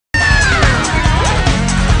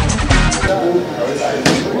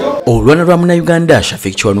Olulwaana lwa Munnayuganda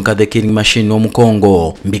Shafik Kiwanuka the Killing Machine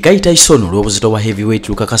n'Omukongo Mbikayi Tyson olw'obuzito bwa heavyweight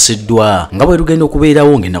lukakasiddwa nga bwe lugenda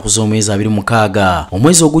okubeerawo ng'ennaku z'omwezi 26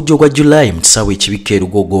 omwezi ogujja ogwa July mu kisaawe ekibikka e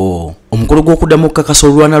Lugogo. Omukolo gw'okuddamu okukakasa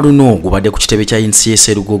olulwana luno gubadde ku kitebe kya NCS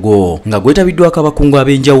Lugogo nga gwetabiddwako abakungu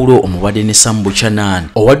ab'enjawulo omubadde ne Sam Buchanan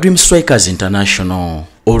owa Dream Strikers International.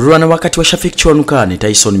 Olulwana wakati wa Shafik Kiwanuka ne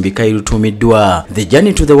Tyson Mbikayi lutuumiddwa The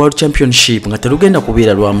Journey to the World Championship nga terugenda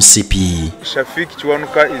kubeera lwa musipi. Shafik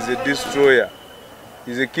Kiwanuka is a destroyer.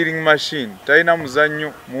 Is a killing machine. Talina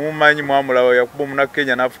muzannyo mumanyi mwamulawo yakuba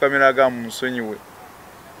Munnakenya n'afukamira agamu musonyiwe.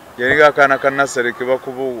 Yalinga akaana ka nasale ke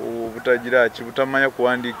bakuba obutagira kibutamanya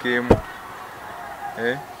kuwandiika emu.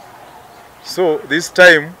 So this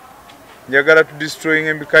time njagala to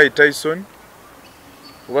destroying Mbikayi Tyson.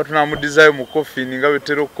 Oba tunamudizayo mu coffin nga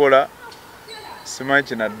betero kola simanyi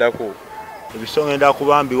kinaddako. Ebisongenda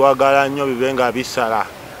kubambi wagala nnyo bibenga bisala.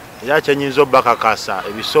 Era kyenyinza obbakakasa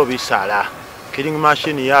ebiso bisala. Killing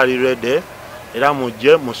machine yali ready era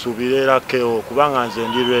mujje musubirira keo kubanga nze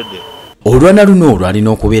ndi ready. Olulwana luno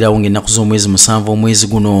lwalina okubeerawo ng'ennaku z'omwezi 7 omwezi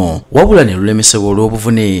guno wabula ne lulemesebwa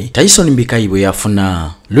olw'obuvune Tyson Mbikayi bwe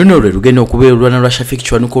yafuna. Luno lwe lugenda okubeera olulwana lwa Shafik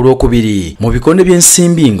Kiwanuka olwokubiri mu bikonde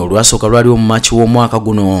by'ensimbi nga olwasooka lwaliwo mu Maachi w'omwaka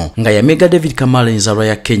guno nga yamega David Kamala enzalwa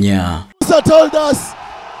ya Kenya. Told us,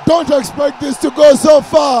 don't expect this to go so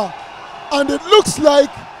far, and it looks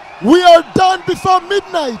like we are done before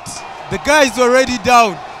midnight. The guy is already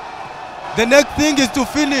down. The next thing is to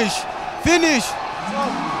finish.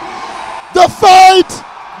 The fight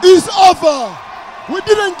is over. We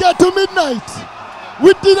didn't get to midnight.